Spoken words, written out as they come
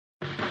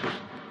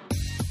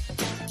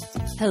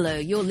Hello,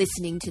 you're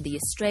listening to the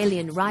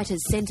Australian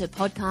Writers Centre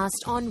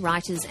podcast on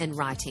writers and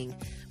writing.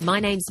 My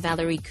name's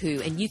Valerie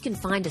Khoo, and you can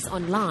find us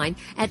online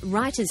at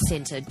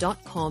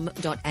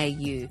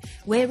writerscentre.com.au.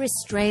 We're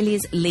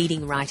Australia's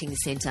leading writing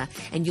centre,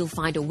 and you'll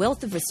find a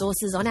wealth of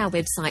resources on our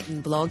website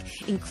and blog,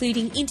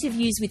 including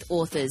interviews with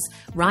authors,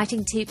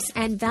 writing tips,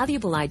 and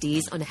valuable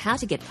ideas on how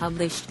to get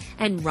published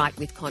and write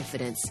with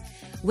confidence.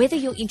 Whether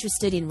you're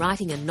interested in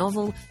writing a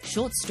novel,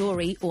 short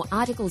story, or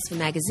articles for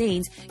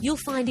magazines, you'll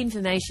find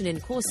information and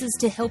courses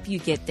to help you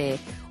get there.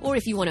 Or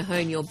if you want to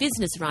hone your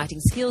business writing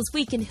skills,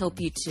 we can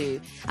help you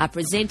too. Our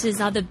presenters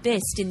are the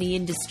best in the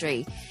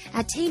industry.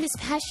 Our team is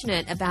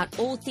passionate about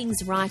all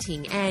things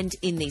writing, and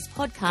in these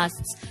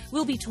podcasts,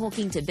 we'll be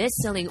talking to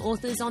best-selling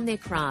authors on their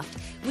craft.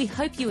 We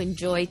hope you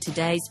enjoy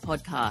today's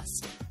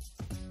podcast.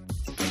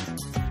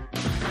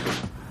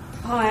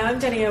 Hi, I'm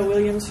Danielle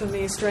Williams from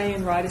the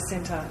Australian Writers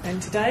Centre,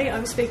 and today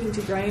I'm speaking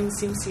to Graeme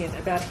Simsion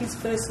about his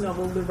first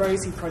novel, The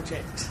Rosie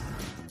Project.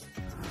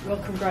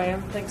 Welcome,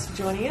 Graeme. Thanks for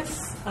joining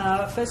us.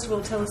 First of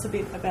all, tell us a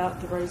bit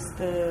about the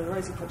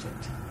Rosie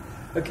Project.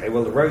 Okay,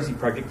 well, The Rosie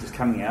Project is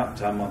coming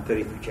out on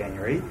 30th of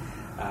January,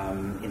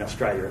 in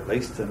Australia at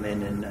least, and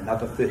then in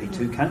another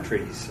 32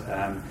 countries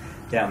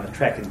down the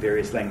track in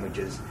various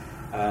languages.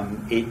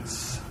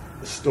 It's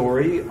the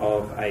story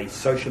of a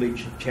socially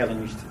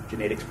challenged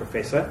genetics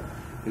professor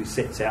who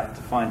sets out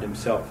to find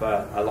himself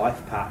a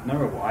life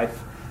partner, a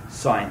wife,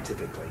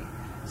 scientifically.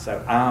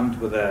 So armed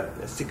with a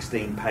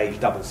 16-page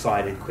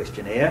double-sided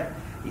questionnaire,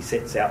 he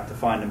sets out to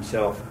find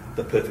himself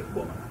the perfect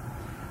woman.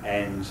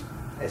 And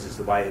as is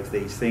the way of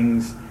these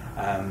things,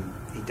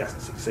 he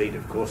doesn't succeed,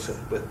 of course,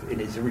 in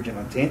his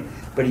original intent,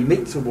 but he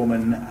meets a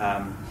woman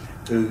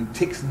who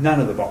ticks none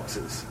of the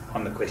boxes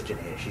on the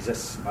questionnaire. She's a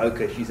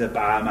smoker, she's a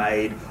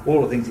barmaid,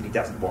 all the things that he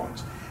doesn't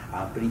want.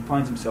 But he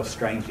finds himself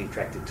strangely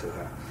attracted to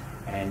her.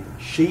 And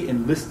she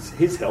enlists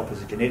his help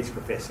as a genetics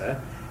professor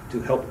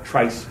to help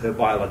trace her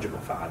biological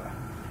father.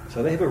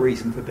 So they have a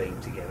reason for being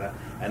together,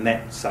 and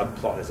that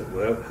subplot, as it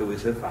were, who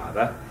is her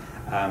father,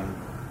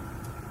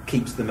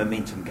 keeps the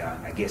momentum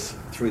going, I guess,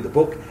 through the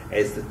book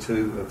as the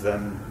two of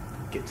them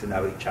get to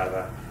know each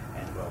other,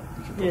 and, well,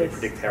 you can probably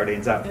predict how it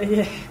ends up.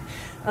 Yeah.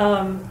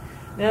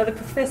 Now, the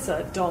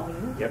professor,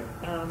 Don,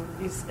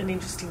 is an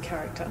interesting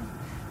character,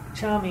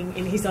 charming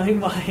in his own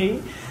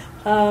way.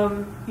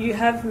 You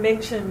have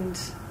mentioned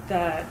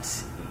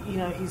that, you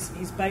know,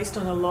 he's based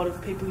on a lot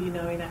of people you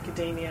know in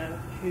academia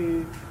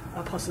who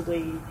are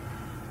possibly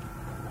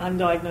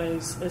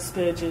undiagnosed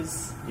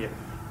Asperger's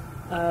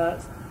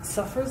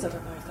sufferers. I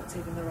don't know if that's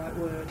even the right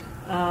word.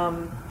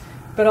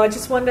 But I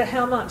just wonder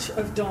how much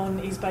of Don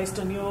is based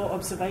on your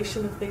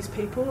observation of these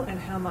people and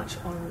how much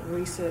on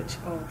research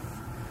of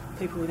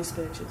people with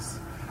Asperger's.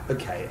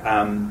 Okay,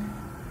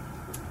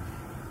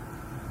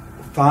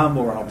 far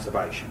more on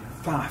observation.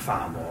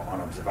 Far more on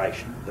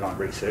observation than on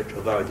research,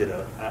 although I did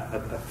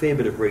a fair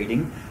bit of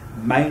reading,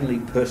 mainly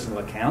personal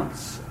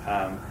accounts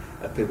of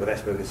people with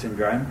Asperger's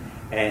syndrome,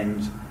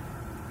 and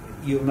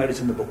you'll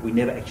notice in the book we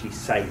never actually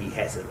say he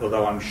has it,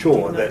 although I'm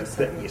sure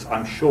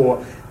I'm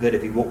sure that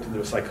if he walked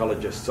into a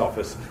psychologist's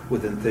office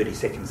within 30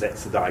 seconds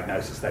that's the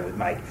diagnosis they would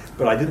make.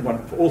 But I didn't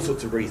want, for all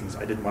sorts of reasons,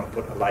 I didn't want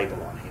to put a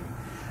label on him.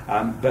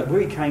 But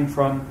where he came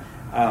from,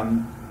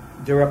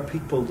 there are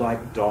people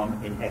like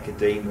Don in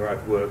academia where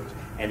I've worked,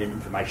 and in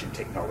information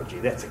technology.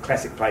 That's the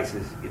classic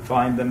places you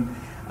find them.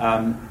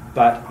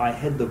 But I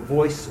had the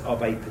voice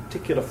of a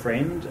particular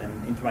friend,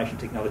 an information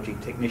technology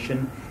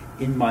technician,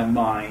 in my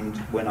mind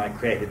when I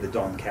created the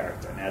Don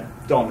character. Now,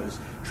 Don has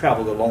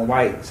travelled a long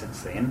way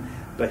since then,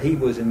 but he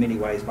was in many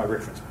ways my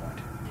reference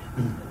point.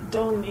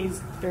 Don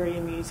is very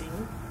amusing.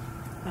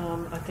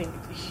 I think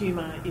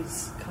humour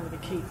is kind of a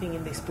key thing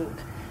in this book.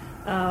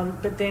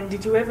 But then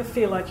did you ever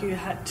feel like you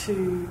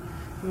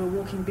were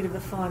walking a bit of a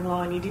fine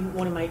line, you didn't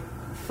want to make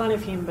fun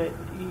of him, but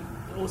you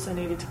also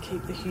needed to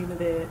keep the humour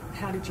there?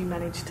 How did you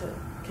manage to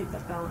keep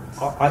that balance?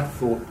 I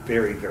thought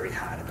very, very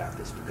hard about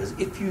this, because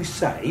if you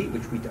say,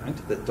 which we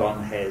don't, that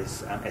Don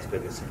has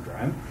Asperger's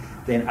syndrome,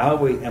 then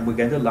we're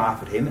going to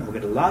laugh at him, and we're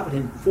going to laugh at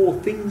him for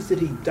things that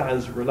he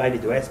does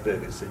related to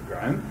Asperger's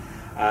syndrome,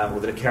 or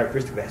that are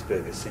characteristic of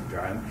Asperger's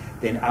syndrome,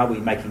 then are we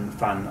making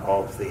fun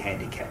of the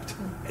handicapped,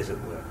 as it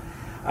were?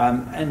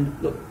 And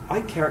look,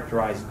 I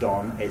characterise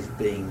Don as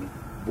being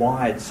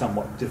wired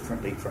somewhat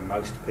differently from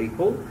most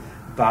people,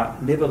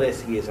 but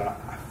nevertheless he is a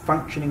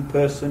functioning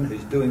person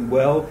who's doing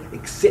well,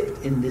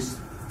 except in this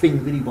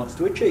thing that he wants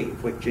to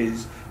achieve, which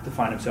is to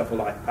find himself a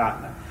life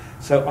partner.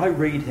 So I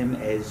read him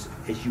as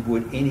you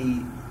would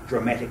any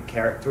dramatic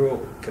character or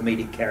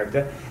comedic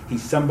character.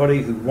 He's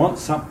somebody who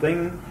wants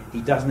something, he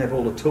doesn't have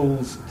all the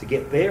tools to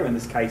get there, in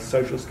this case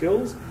social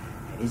skills,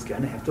 and he's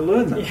going to have to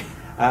learn them. Yeah.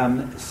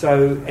 And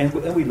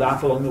we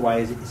laugh along the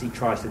way as he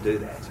tries to do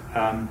that.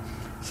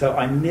 So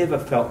I never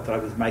felt that I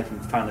was making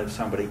fun of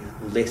somebody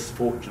less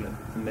fortunate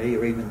than me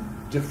or even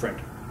different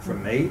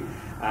from me.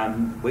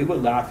 We were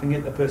laughing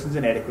at the person's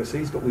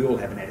inadequacies, but we all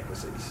have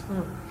inadequacies.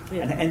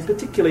 And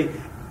particularly,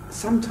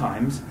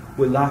 sometimes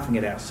we're laughing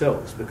at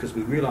ourselves because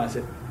we realise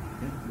that,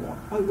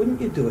 why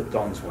wouldn't you do it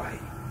Don's way?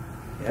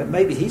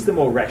 Maybe he's the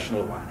more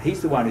rational one.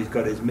 He's the one who's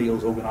got his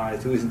meals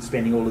organised, who isn't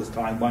spending all his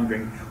time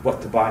wondering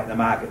what to buy at the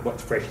market,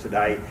 what's fresh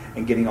today,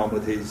 and getting on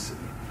with the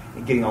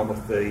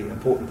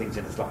important things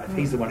in his life.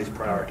 He's the one who's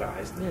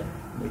prioritised. Yeah.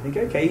 We think,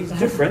 okay, he's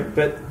different,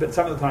 but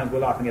some of the times we're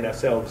laughing at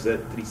ourselves that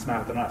he's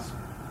smarter than us.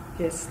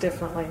 Yes,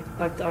 definitely.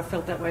 I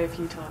felt that way a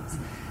few times.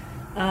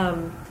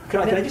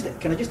 Can I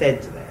just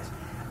add to that?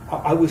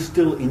 I was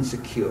still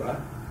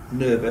insecure,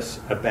 nervous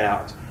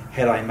about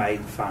had I made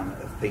fun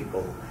of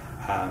people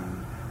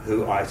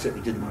who I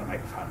certainly didn't want to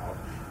make fun of.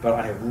 But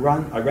I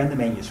ran the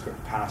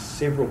manuscript past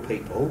several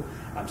people,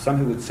 some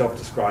who would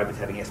self-describe as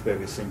having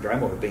Asperger's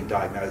syndrome or have been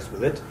diagnosed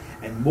with it,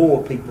 and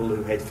more people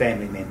who had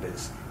family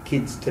members,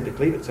 kids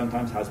typically, but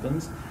sometimes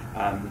husbands,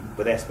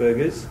 with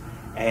Asperger's.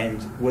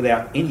 And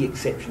without any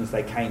exceptions,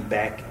 they came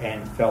back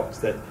and felt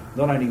that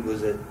not only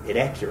was it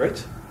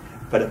accurate,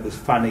 but it was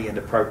funny and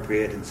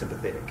appropriate and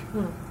sympathetic.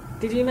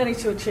 Did you manage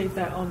to achieve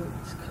that on,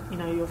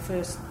 your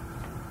first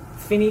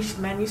finished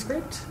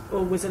manuscript,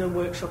 or was it a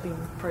workshopping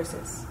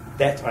process?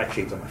 That I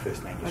achieved on my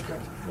first manuscript.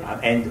 Okay, yeah.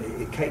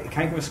 And it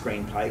came from a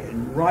screenplay,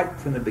 and right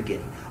from the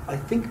beginning. I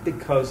think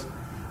because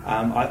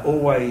I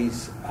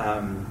always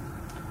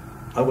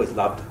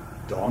loved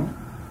Don,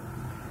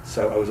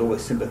 so I was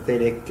always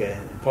sympathetic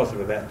and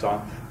positive about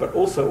Don, but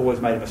also always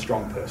made him a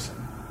strong person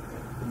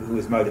who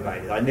was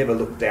motivated. I never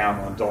looked down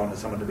on Don as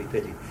someone to be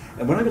pitied.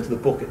 And when I got to the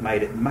book, it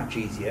made it much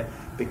easier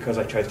because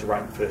I chose to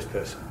write in first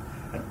person.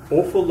 An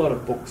awful lot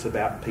of books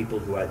about people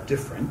who are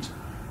different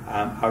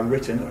are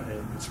written,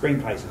 and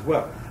screenplays as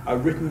well, are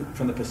written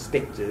from the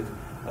perspective,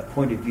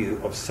 point of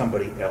view of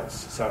somebody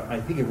else. So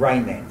I think of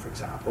Rain Man, for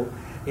example.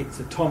 It's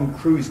a Tom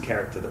Cruise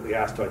character that we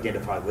asked to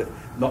identify with,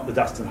 not the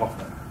Dustin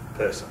Hoffman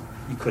person.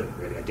 You couldn't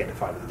really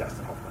identify with the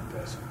Dustin Hoffman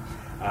person.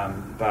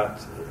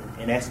 But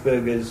in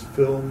Asperger's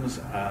films,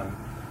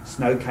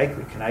 Snowcake,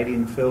 a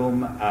Canadian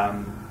film,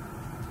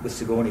 with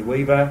Sigourney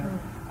Weaver,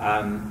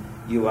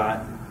 you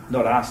are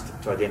not asked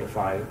to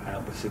identify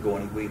with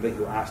Sigourney Weaver,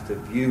 you're asked to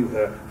view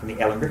her from the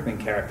Alan Rickman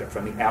character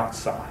from the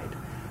outside.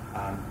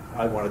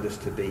 I wanted us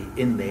to be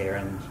in there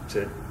and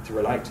to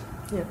relate.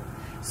 Yeah.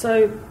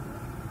 So,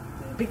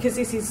 because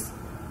this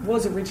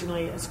was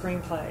originally a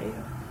screenplay,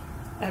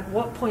 at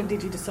what point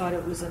did you decide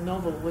it was a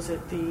novel? Was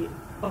it the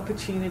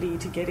opportunity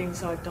to get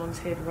inside Don's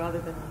head rather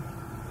than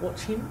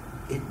watch him?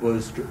 It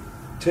was,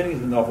 turning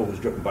into a novel was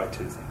driven by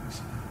two things.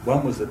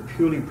 One was the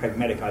purely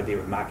pragmatic idea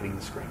of marketing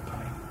the screenplay.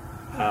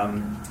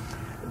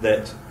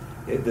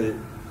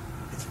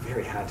 It's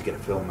very hard to get a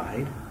film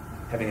made.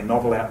 Having a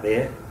novel out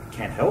there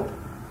can help.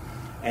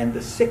 And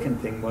the second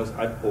thing was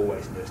I'd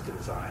always nursed a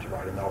desire to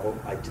write a novel.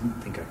 I didn't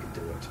think I could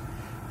do it.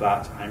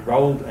 But I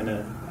enrolled in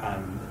at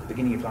the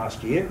beginning of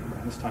last year,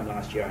 around this time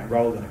last year, I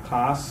enrolled in a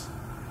class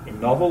in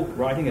novel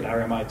writing at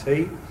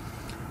RMIT.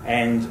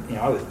 And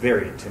I was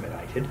very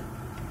intimidated.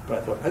 But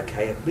I thought,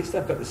 okay, at least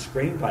I've got the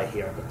screenplay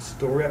here. I've got the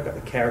story, I've got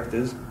the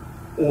characters.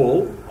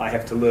 All I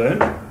have to learn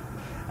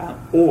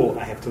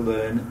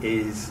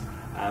is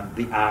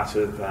the art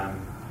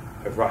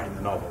of writing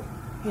the novel.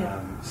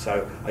 Yeah.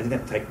 So I didn't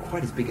have to take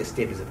quite as big a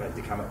step as if I had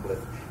to come up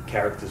with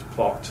characters,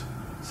 plot,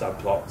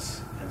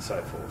 subplots, and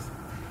so forth.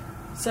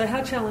 So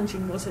how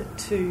challenging was it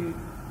to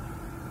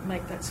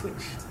make that switch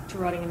to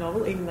writing a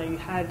novel, even though you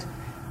had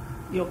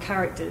your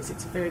characters?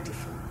 It's a very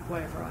different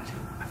way of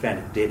writing. I found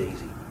it dead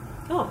easy.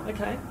 Oh,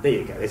 okay. There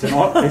you go. There's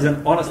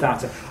an honest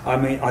answer. I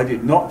mean, I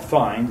did not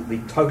find the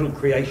total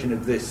creation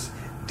of this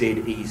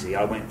dead easy.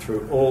 I went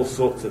through all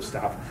sorts of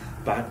stuff,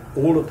 but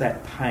all of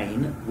that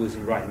pain was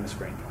in writing the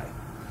screenplay.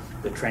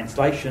 The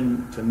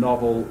translation to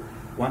novel,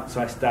 once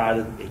I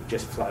started, it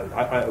just flowed.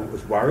 I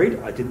was worried.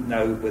 I didn't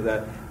know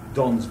whether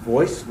Don's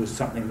voice was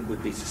something that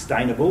would be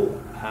sustainable.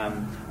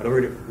 I'd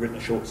already written a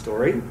short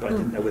story, but I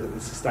didn't know whether it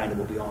was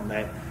sustainable beyond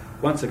that.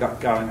 Once I got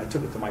going, I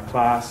took it to my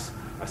class.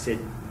 I said,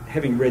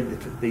 having read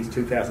these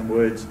 2,000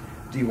 words,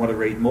 do you want to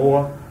read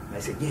more? And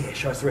they said, yeah,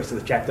 show us the rest of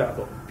the chapter. I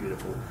thought,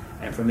 beautiful.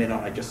 And from then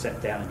on, I just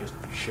sat down and just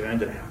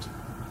churned it out.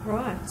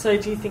 Right. So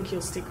do you think you'll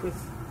stick with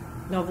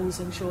novels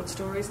and short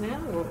stories now,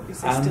 or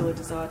is there still a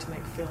desire to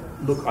make films?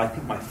 Look, I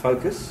think my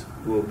focus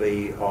will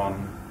be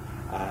on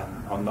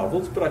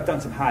novels, but I've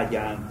done some hard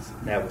yarns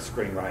now with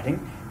screenwriting,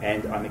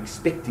 and I'm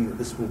expecting that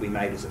this will be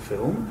made as a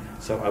film,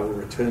 so I will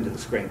return to the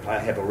screenplay. I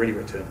have already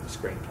returned to the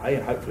screenplay,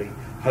 and hopefully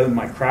hone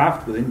my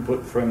craft with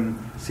input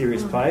from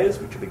serious players,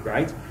 which will be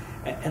great.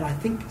 And I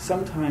think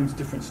sometimes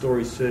different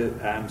stories suit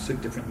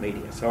different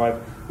media. So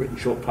I've written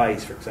short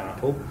plays, for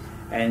example,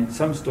 and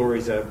some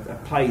stories are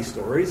play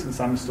stories and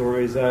some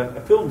stories are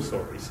film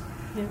stories.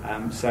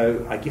 Yeah.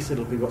 So I guess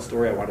it'll be what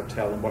story I want to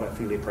tell and what I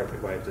feel the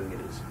appropriate way of doing it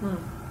is.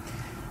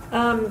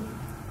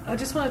 I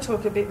just want to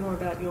talk a bit more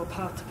about your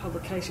path to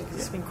publication,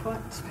 because it's been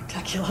quite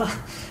spectacular.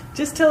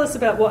 Just tell us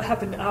about what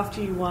happened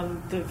after you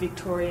won the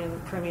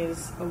Victorian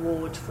Premier's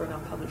Award for an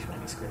unpublished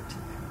manuscript.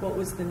 What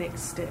was the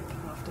next step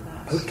after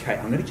that? Okay,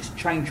 I'm going to just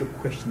change your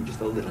question just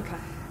a little. Okay.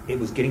 It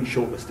was getting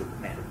shortlisted that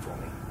mattered for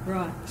me.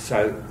 Right.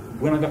 So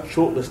when I got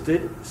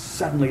shortlisted,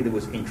 suddenly there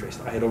was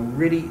interest. I had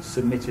already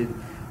submitted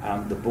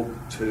the book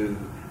to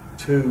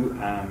two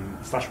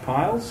slush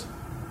piles,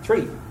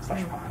 3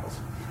 slush piles.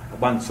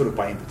 One sort of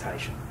by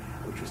invitation,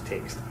 which was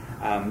text.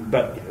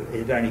 But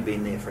it had only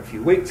been there for a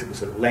few weeks. It was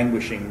sort of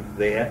languishing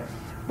there.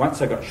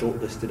 Once I got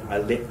shortlisted, I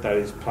let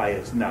those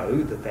players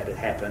know that had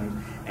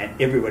happened, and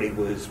everybody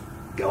was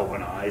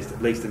galvanised,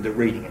 at least into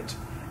reading it.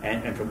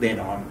 And from then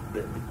on,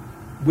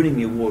 winning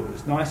the award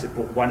was nice. It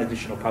brought one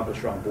additional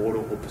publisher on board,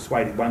 or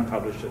persuaded one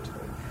publisher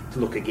to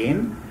look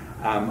again.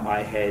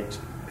 I had,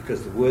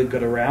 because the word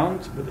got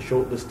around with the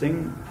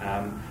shortlisting,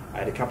 I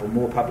had a couple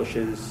more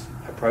publishers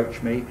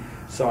approach me.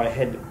 So I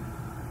had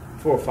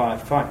 4 or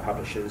 5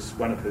 publishers,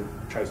 one of whom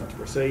chose not to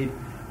proceed,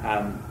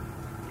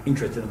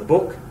 interested in the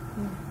book,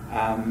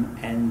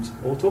 and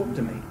all talking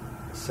to me.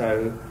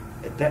 So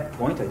at that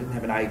point, I didn't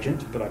have an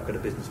agent, but I've got a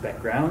business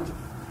background.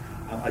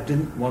 I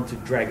didn't want to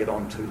drag it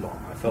on too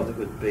long. I felt it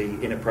would be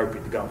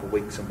inappropriate to go on for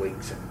weeks and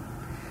weeks. And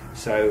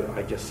so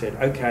I just said,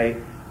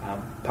 okay,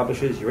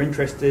 publishers, you're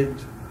interested,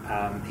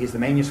 here's the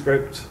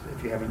manuscript.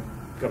 If you haven't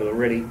got it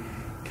already,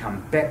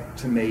 come back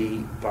to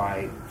me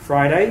by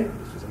Friday.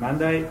 This was a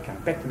Monday. Come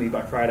back to me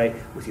by Friday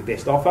with your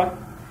best offer,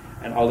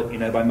 and I'll let you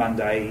know by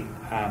Monday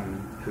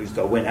who's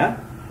the winner.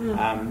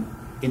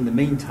 In the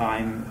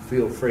meantime,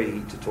 feel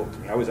free to talk to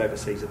me. I was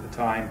overseas at the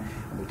time,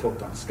 and we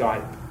talked on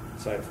Skype and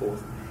so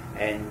forth.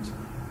 And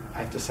I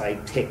have to say,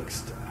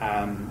 Text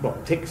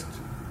got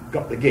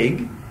the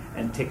gig,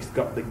 and Text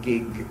got the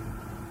gig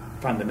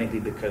fundamentally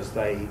because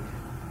they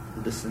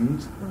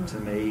listened to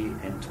me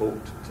and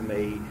talked to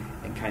me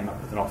and came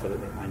up with an offer that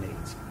met my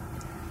needs.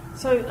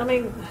 So, I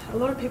mean, a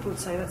lot of people would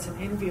say that's an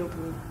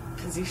enviable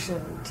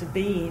position to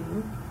be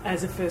in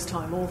as a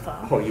first-time author.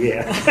 Oh,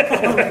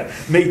 yeah.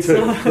 Me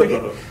too.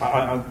 Look,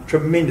 I'm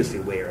tremendously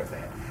aware of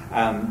that.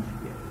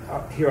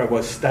 Here I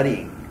was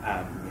studying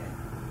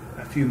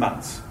a few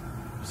months,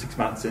 6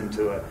 months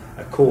into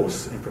a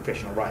course in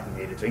professional writing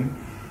and editing,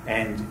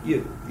 and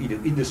you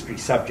do industry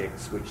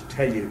subjects which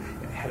tell you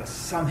how to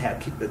somehow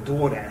kick the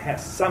door down, how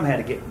somehow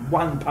to get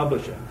one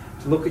publisher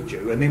to look at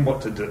you, and then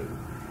what to do.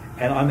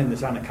 And I'm in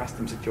this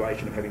unaccustomed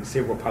situation of having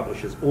several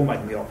publishers all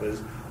making me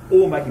offers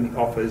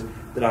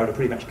that I would have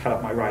pretty much cut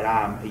off my right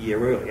arm a year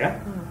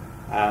earlier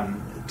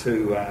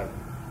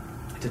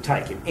to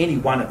take. In any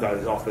one of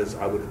those offers,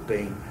 I would have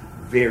been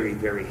very,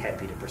 very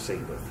happy to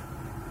proceed with.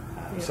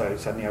 So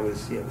suddenly it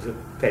was a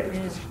fabulous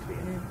position to be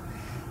in. Yeah.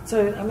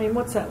 So, I mean,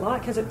 what's that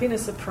like? Has it been a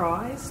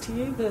surprise to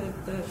you, the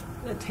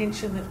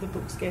attention that the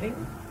book's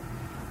getting?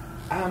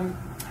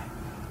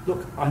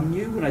 Look, I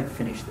knew when I'd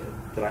finished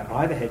it that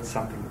I either had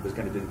something that was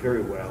going to do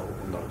very well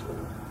or not at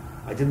all.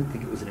 I didn't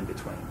think it was an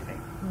in-between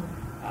thing.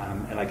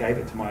 And I gave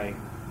it to my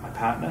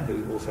partner,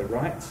 who also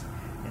writes,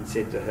 and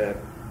said to her,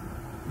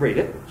 read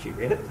it. She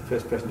read it, the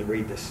first person to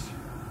read the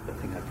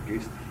thing I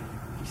produced.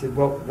 He said,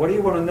 well, what do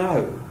you want to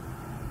know?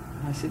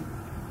 And I said,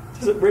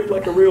 does it read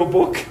like a real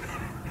book?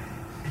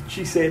 And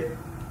she said,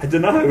 I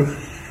don't know.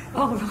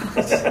 Oh, right.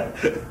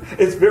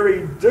 It's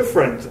very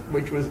different,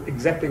 which was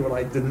exactly what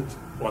I didn't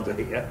want to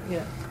hear.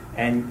 Yeah.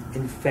 And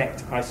in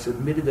fact, I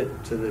submitted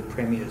it to the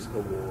Premier's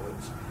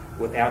Awards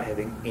without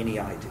having any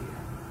idea.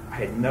 I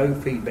had no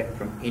feedback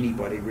from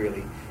anybody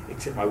really,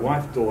 except my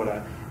wife,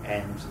 daughter,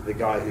 and the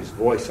guy whose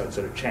voice I'd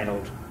sort of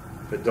channeled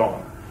for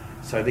Don.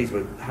 So these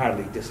were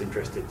hardly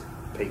disinterested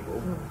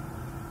people.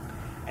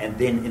 And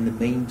then in the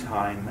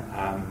meantime,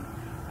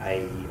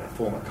 a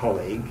former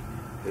colleague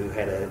who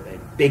had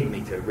begged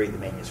me to read the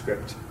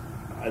manuscript,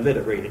 I let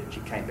her read it, and she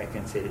came back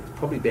and said, it's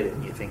probably better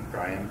than you think,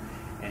 Graeme.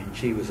 And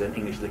she was an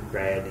English lit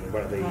grad, and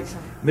one of these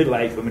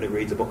middle-aged women who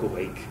reads a book a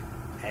week.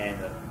 And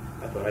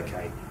I thought,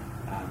 okay.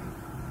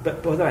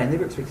 But by the way, I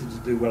never expected to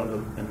do well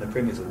in the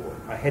Premier's Award.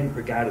 I hadn't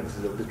regarded this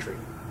as a literary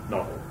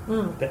novel.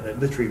 That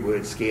literary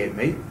word scared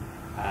me.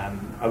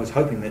 I was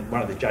hoping that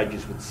one of the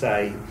judges would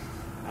say,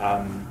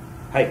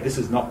 hey, this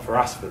is not for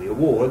us for the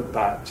award,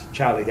 but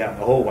Charlie down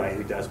the hallway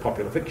who does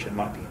popular fiction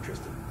might be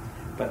interested.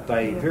 But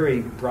they very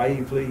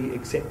bravely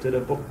accepted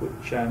a book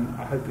which I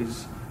hope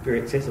is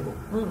very accessible.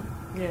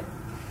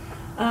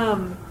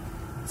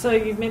 So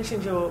you've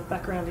mentioned your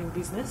background in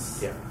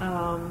business.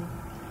 Yeah.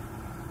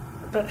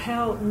 But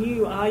how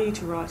new are you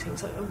to writing?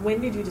 So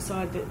when did you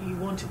decide that you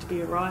wanted to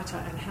be a writer,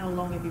 and how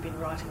long have you been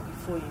writing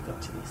before you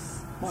got to this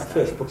My stage?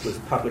 first book was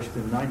published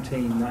in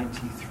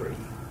 1993.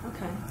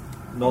 Okay.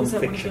 Non-fiction. Was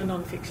that one of your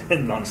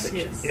non-fiction?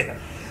 Non-fiction, yes. yeah.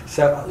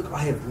 So look, I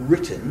have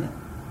written,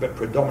 but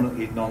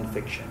predominantly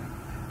non-fiction,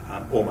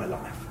 all my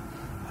life.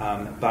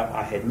 But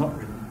I had not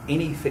written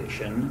any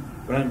fiction.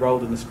 When I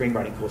enrolled in the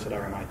screenwriting course at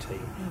RMIT,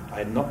 I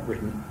had not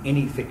written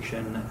any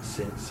fiction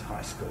since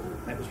high school.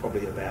 That was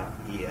probably about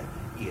year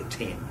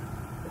 10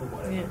 or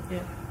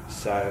whatever.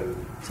 So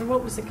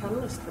what was the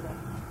catalyst for that?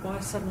 Why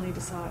suddenly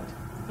decide,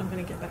 I'm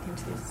going to get back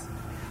into this?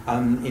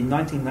 In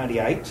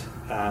 1998,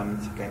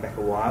 so going back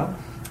a while,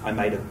 I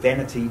made a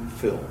vanity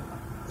film.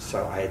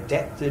 So I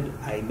adapted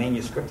a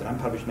manuscript, an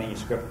unpublished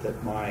manuscript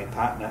that my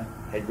partner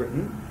had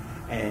written,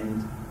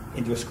 and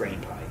into a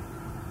screenplay,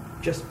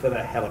 just for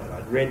the hell of it.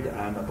 I'd read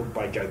a book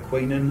by Joe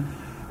Queenan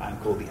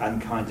called The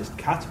Unkindest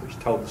Cut, which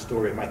told the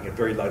story of making a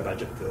very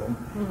low-budget film,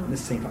 and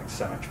this seemed like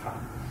so much fun.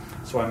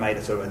 So I made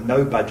a sort of a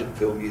no-budget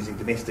film using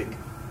domestic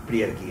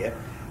pretty out of gear.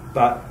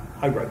 But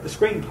I wrote the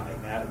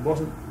screenplay. Now, it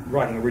wasn't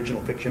writing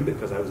original fiction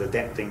because I was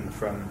adapting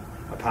from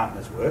my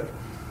partner's work,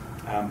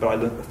 but I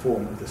learnt the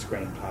form of the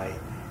screenplay,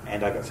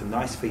 and I got some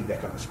nice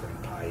feedback on the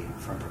screenplay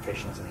from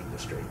professionals in the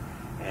industry,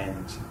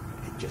 and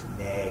it just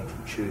nagged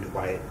and chewed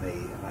away at me,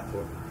 and I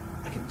thought,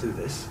 I can do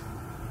this.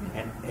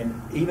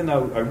 And even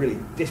though I really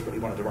desperately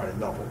wanted to write a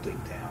novel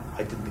deep down,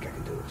 I didn't think I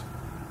could do it.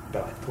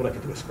 But I thought I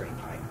could do a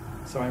screenplay.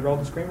 So I enrolled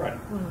in screenwriting.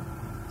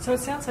 So it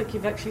sounds like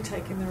you've actually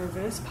taken the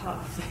reverse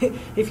path.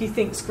 If you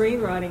think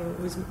screenwriting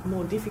was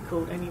more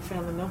difficult and you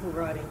found the novel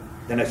writing...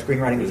 No,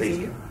 screenwriting was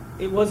easier.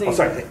 It was easier. Oh,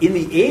 sorry, in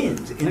the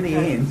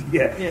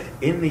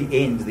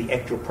end, the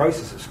actual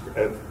process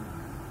of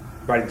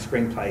writing the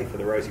screenplay for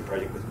the Rosie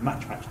project was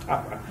much, much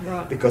tougher,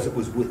 right, because it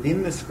was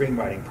within the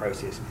screenwriting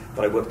process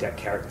that I worked out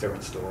character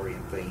and story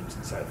and themes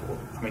and so forth.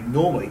 I mean,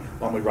 normally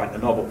one would write the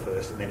novel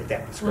first and then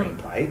adapt the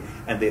screenplay,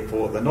 and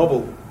therefore the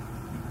novel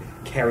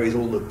carries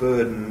all the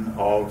burden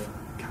of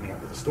coming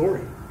up with a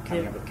story,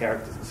 coming up with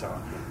characters and so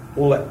on.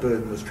 All that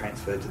burden was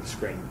transferred to the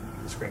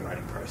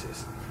screenwriting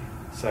process.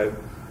 So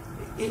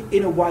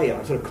in a way,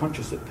 I'm sort of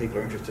conscious that people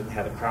are interested in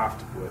how the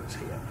craft works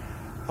here.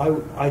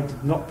 I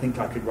did not think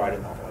I could write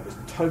a novel. I was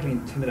totally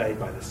intimidated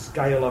by the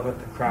scale of it,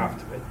 the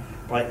craft of it,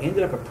 but I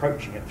ended up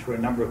approaching it through a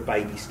number of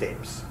baby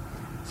steps.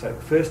 So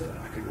first,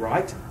 I could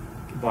write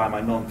via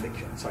my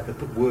non-fiction, so I could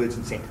put words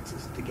and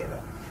sentences together.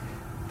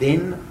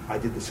 Then I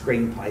did the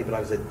screenplay, but I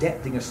was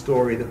adapting a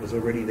story that was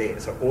already there,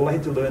 so all I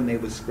had to learn there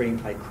was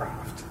screenplay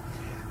craft.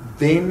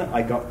 Then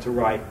I got to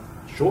write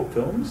short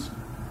films,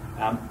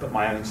 but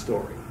my own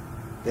story.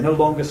 Then a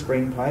longer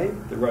screenplay,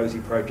 the Rosie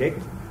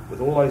project, with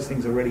all those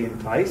things already in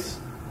place.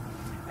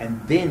 And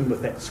then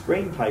with that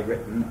screenplay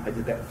written, I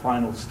did that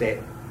final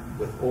step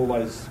with all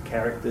those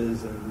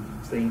characters and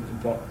themes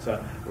and plots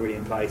already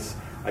in place.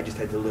 I just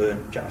had to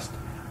learn just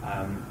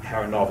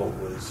how a novel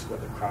was,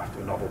 what the craft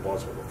of a novel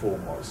was, what the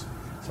form was.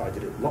 So I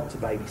did it lots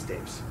of baby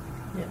steps.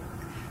 Yeah.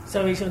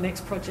 So is your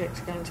next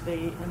project going to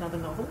be another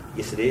novel?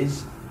 Yes, it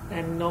is.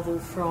 And novel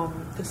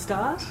from the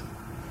start?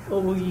 Or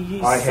will you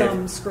use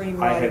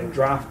screenwriting I have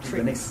drafted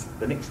tricks?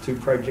 the next two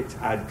projects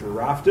are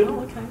drafted.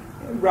 Oh, okay.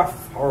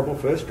 Rough, horrible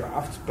first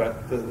drafts,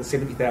 but the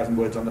 70,000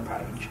 words on the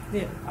page.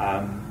 Yeah.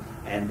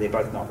 And they're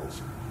both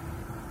novels.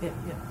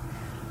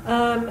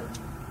 Yeah.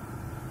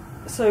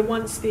 So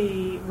once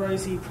the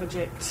Rosie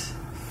project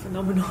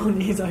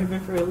phenomenon is over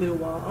for a little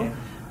while,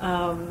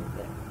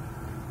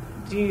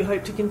 do you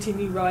hope to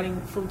continue writing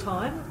full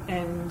time?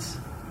 And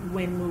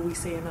when will we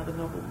see another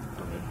novel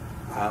from you?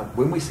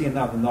 When we see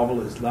another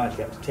novel is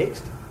largely up to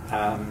text.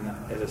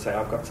 As I say,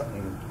 I've got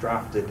something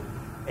drafted,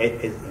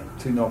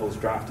 two novels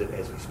drafted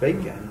as we speak,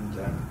 and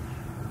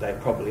they're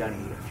probably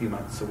only a few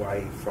months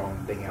away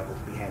from being able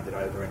to be handed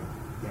over. And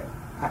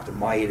after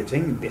my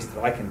editing, the best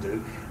that I can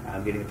do,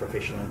 getting the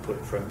professional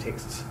input from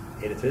text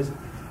editors.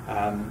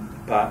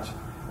 But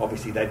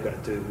obviously they've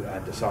got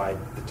to decide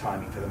the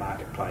timing for the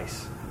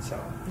marketplace and so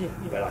on. Yeah.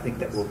 But I think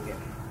that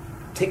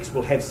text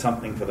will have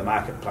something for the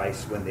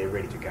marketplace when they're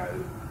ready to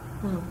go.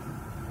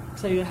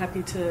 So you're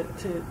happy to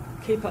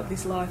keep up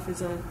this life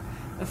as a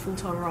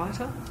full-time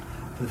writer?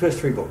 For the first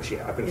 3 books,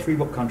 yeah. I've got a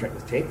 3-book contract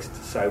with Text,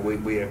 so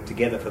we are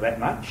together for that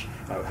much.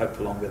 I would hope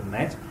for longer than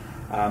that.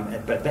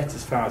 But that's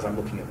as far as I'm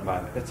looking at the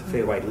moment. That's a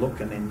fair way to look,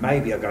 and then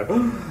maybe I'll go,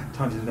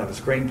 time to do another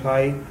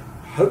screenplay.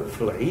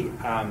 Hopefully,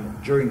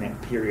 during that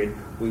period,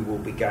 we will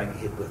be going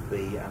ahead with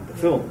the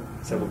film.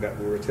 So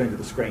we'll return to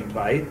the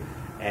screenplay,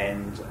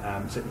 and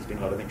certainly there's been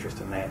a lot of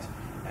interest in that,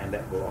 and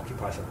that will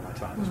occupy some of my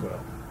time as well.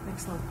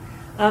 Excellent.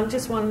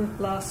 Just one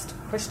last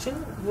question.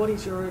 What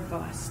is your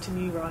advice to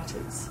new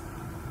writers?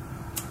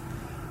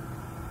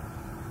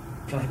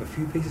 Can I have a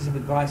few pieces of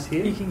advice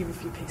here? You can give a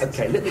few pieces.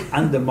 Okay, let me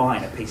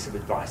undermine a piece of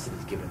advice that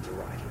is given to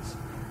writers.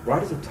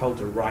 Writers are told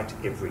to write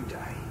every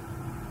day,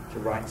 to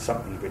write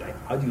something every day.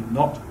 I do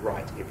not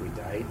write every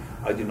day.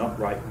 I do not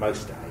write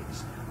most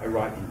days. I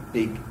write in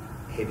big,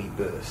 heavy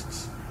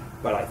bursts.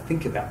 But I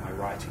think about my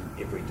writing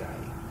every day.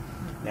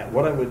 Now,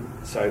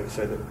 so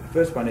the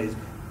first one is,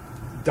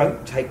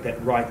 don't take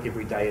that write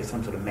every day as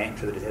some sort of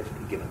mantra that is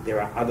absolutely given. There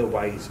are other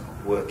ways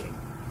of working.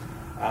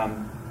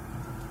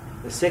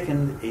 The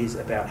second is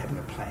about having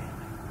a plan.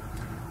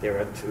 There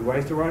are 2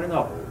 ways to write a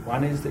novel.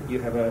 One is that you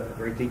have a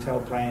very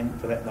detailed plan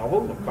for that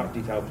novel, a quite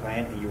detailed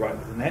plan, and you write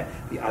within that.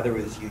 The other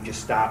is you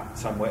just start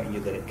somewhere and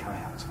you let it come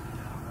out.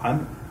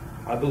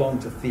 I belong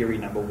to theory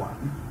number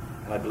 1,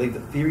 and I believe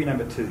that theory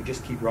number 2,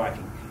 just keep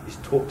writing, is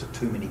taught to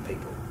too many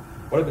people.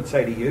 What I would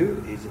say to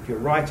you is, if you're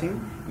writing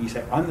and you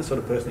say, I'm the sort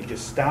of person who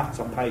just starts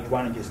on page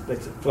 1 and just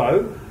lets it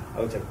flow,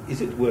 I would say,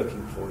 is it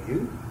working for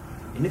you?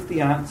 And if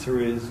the answer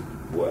is,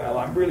 well,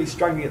 I'm really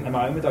struggling at the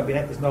moment, I've been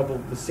at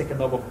the second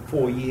novel for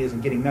 4 years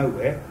and getting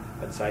nowhere,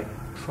 I'd say,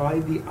 try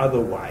the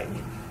other way.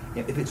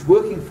 If it's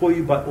working for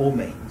you, by all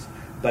means,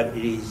 but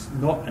it is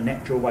not a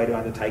natural way to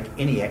undertake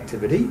any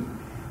activity,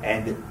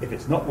 and if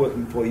it's not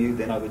working for you,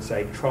 then I would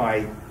say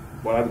try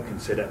what I would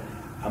consider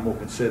a more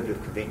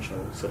conservative,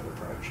 conventional sort of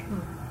approach.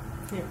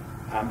 Yeah.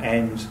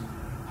 And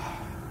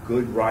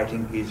good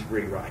writing is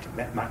rewriting.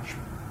 That much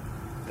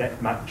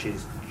that much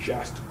is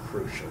just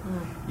crucial.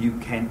 You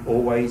can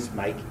always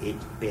make it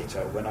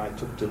better. When I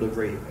took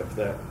delivery of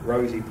the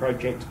Rosie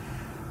project,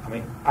 I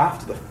mean,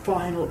 after the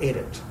final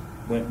edit,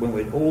 when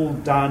we'd all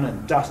done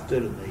and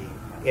dusted and the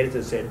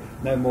editor said,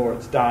 no more,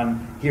 it's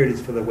done, here it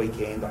is for the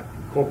weekend, I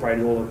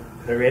incorporated all of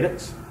her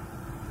edits,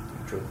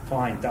 which were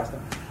fine dust. I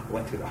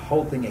went through the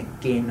whole thing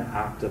again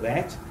after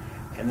that,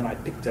 and then I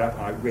picked it up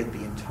and I read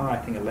the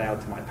entire thing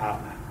aloud to my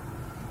partner,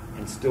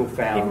 and still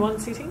found... In one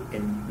sitting?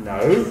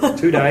 No,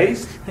 2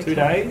 days, Okay. 2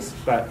 days,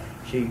 but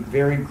she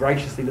very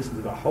graciously listened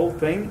to the whole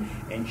thing,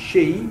 and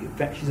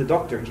she's a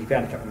doctor, and she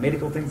found a couple of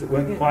medical things that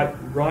weren't quite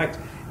right,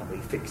 and we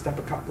fixed up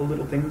a couple of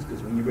little things,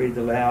 because when you read it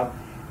aloud,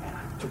 and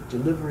I took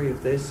delivery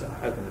of this, and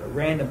I opened a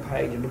random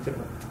page and looked at it,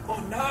 and went,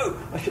 oh no,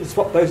 I should have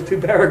swapped those 2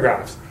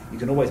 paragraphs. You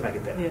can always make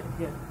it better.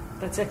 Yeah.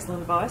 That's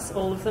excellent advice,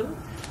 all of them.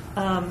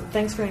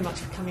 Thanks very much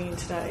for coming in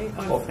today.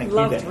 I thank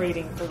loved you,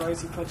 reading the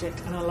Rosie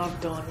project, and I love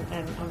Don,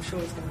 and I'm sure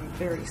it's going to be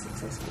very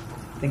successful.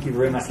 Thank you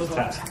very much. Thanks a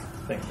lot.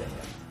 Thanks, Daniel.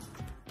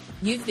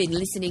 You've been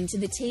listening to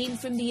the team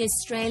from the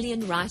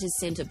Australian Writers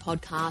Centre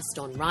podcast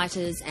on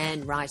writers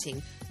and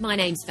writing. My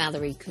name's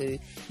Valerie Khoo.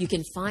 You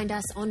can find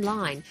us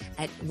online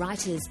at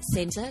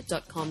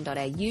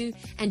writerscentre.com.au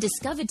and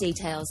discover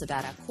details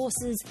about our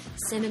courses,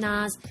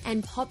 seminars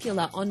and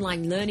popular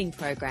online learning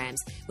programs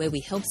where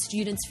we help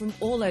students from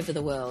all over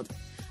the world.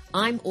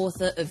 I'm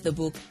author of the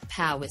book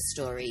Power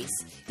Stories,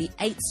 the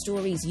 8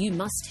 stories you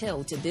must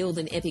tell to build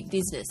an epic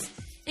business.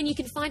 And you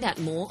can find out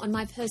more on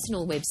my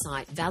personal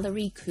website,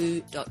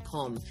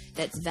 valeriekoo.com.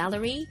 That's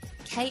Valerie,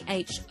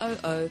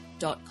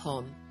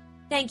 Khoo.com.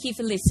 Thank you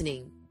for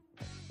listening.